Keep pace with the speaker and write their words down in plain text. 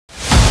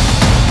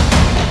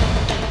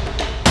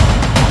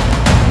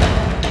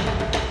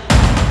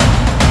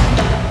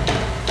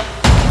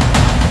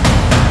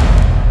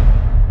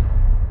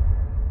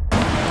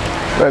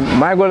Well,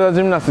 my goal as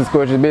a gymnastics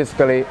coach is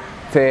basically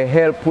to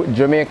help put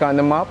Jamaica on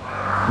the map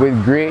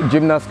with great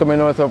gymnasts coming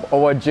out of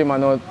our gym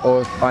and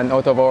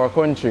out of our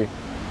country.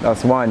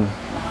 That's one.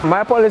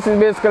 My policy is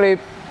basically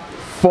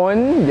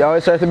fun. You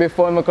always try to be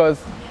fun because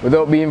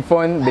without being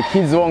fun, the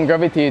kids won't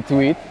gravitate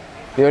to it.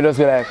 They'll just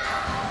be like,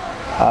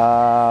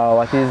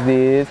 what is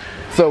this?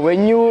 So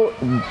when you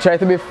try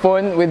to be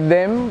fun with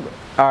them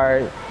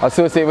or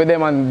associate with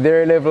them on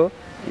their level,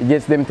 it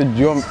gets them to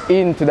jump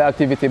into the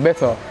activity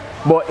better.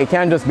 But it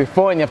can't just be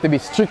fun, you have to be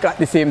strict at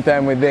the same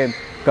time with them.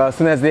 Because as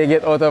soon as they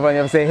get out of it, you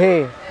have to say,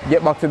 hey,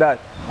 get back to that,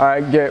 or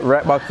get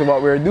right back to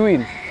what we're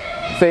doing.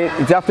 So it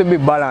have to be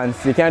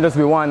balanced. You can't just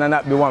be one and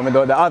not be one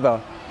without the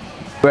other.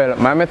 Well,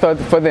 my method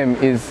for them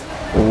is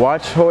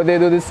watch how they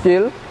do the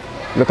skill,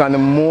 look at the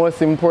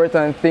most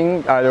important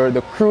thing, or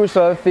the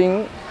crucial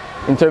thing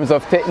in terms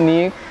of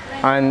technique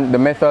and the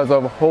methods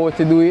of how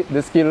to do it,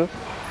 the skill,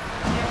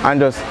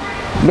 and just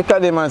look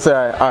at them and say,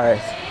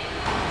 alright,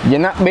 you're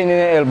not bending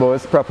the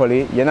elbows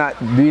properly, you're not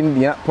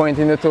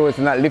pointing the toes,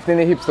 you're not lifting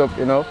the hips up,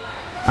 you know,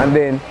 and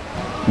then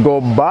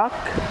go back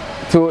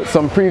to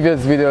some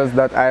previous videos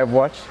that I've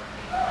watched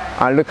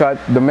and look at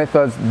the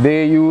methods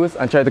they use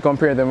and try to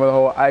compare them with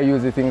how I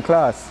use it in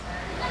class.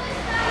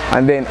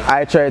 And then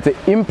I try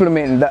to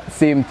implement that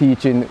same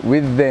teaching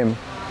with them.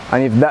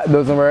 And if that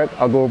doesn't work,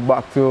 I'll go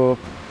back to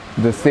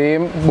the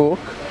same book,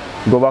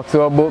 go back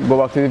to a book, go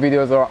back to the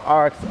videos, or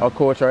ask a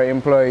coach or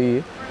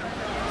employee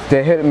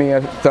to help me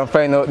to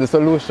find out the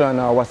solution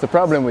or what's the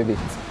problem with it.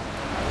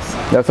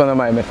 That's one of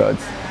my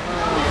methods.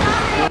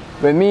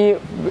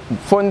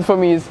 Fun for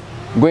me is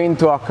going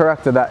to a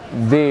character that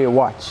they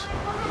watch,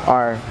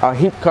 or a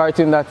hit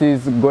cartoon that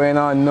is going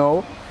on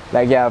now.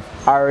 Like you have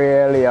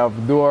Ariel, you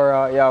have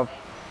Dora, you have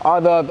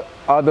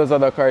all those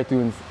other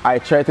cartoons. I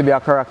try to be a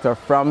character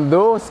from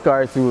those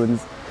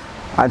cartoons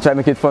and try to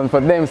make it fun for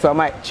them. So I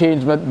might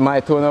change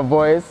my tone of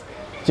voice,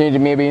 change it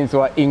maybe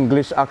into an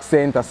English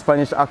accent, a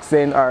Spanish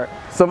accent, or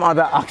some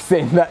other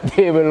accent that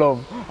they will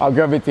love or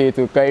gravitate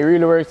to, because it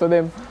really works for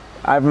them.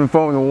 I haven't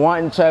found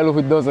one child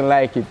who doesn't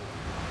like it.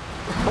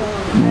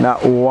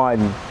 Not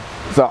one.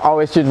 So I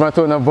always change my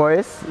tone of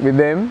voice with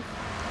them,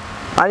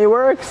 and it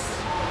works.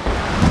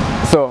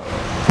 So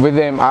with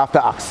them, I have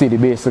to act silly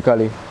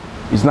basically.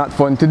 It's not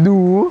fun to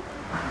do,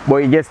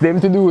 but it gets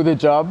them to do the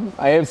job.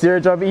 I have their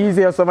job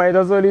easier, so I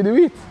just only do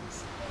it.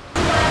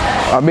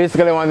 I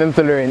basically want them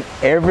to learn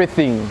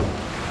everything,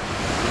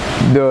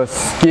 the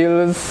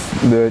skills,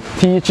 the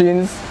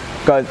teachings,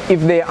 because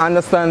if they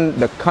understand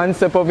the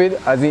concept of it,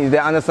 as in if they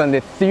understand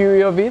the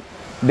theory of it,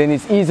 then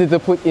it's easy to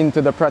put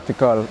into the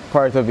practical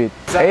part of it.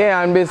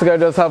 Yeah, and basically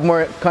just have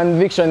more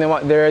conviction in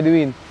what they're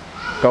doing.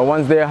 Because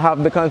once they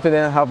have the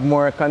confidence, have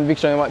more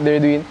conviction in what they're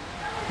doing,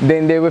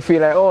 then they will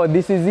feel like, oh,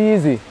 this is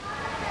easy.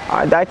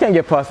 I can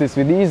get past this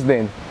with ease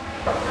then.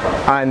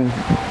 And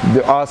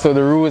also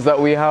the rules that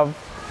we have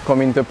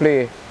come into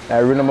play.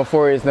 Rule number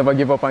 4 is never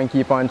give up and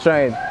keep on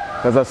trying.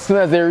 Because as soon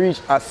as they reach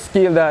a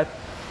skill that,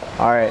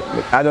 alright,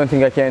 I don't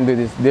think I can do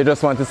this, they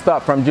just want to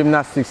stop from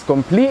gymnastics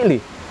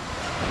completely.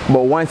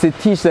 But once you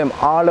teach them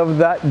all of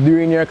that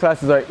during your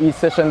classes or each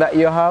session that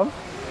you have,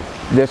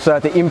 they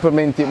start to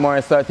implement it more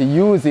and start to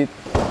use it,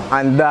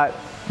 and that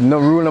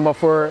rule number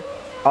 4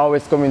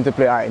 always come into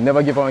play. Alright,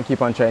 never give up and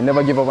keep on trying,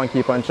 never give up and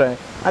keep on trying,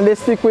 and they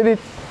stick with it.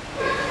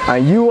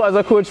 And you as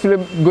a coach feel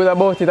good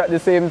about it at the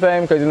same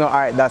time, because you know,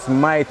 alright, that's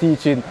my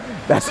teaching,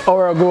 that's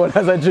our goal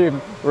as a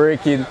gym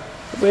working.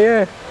 So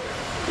yeah.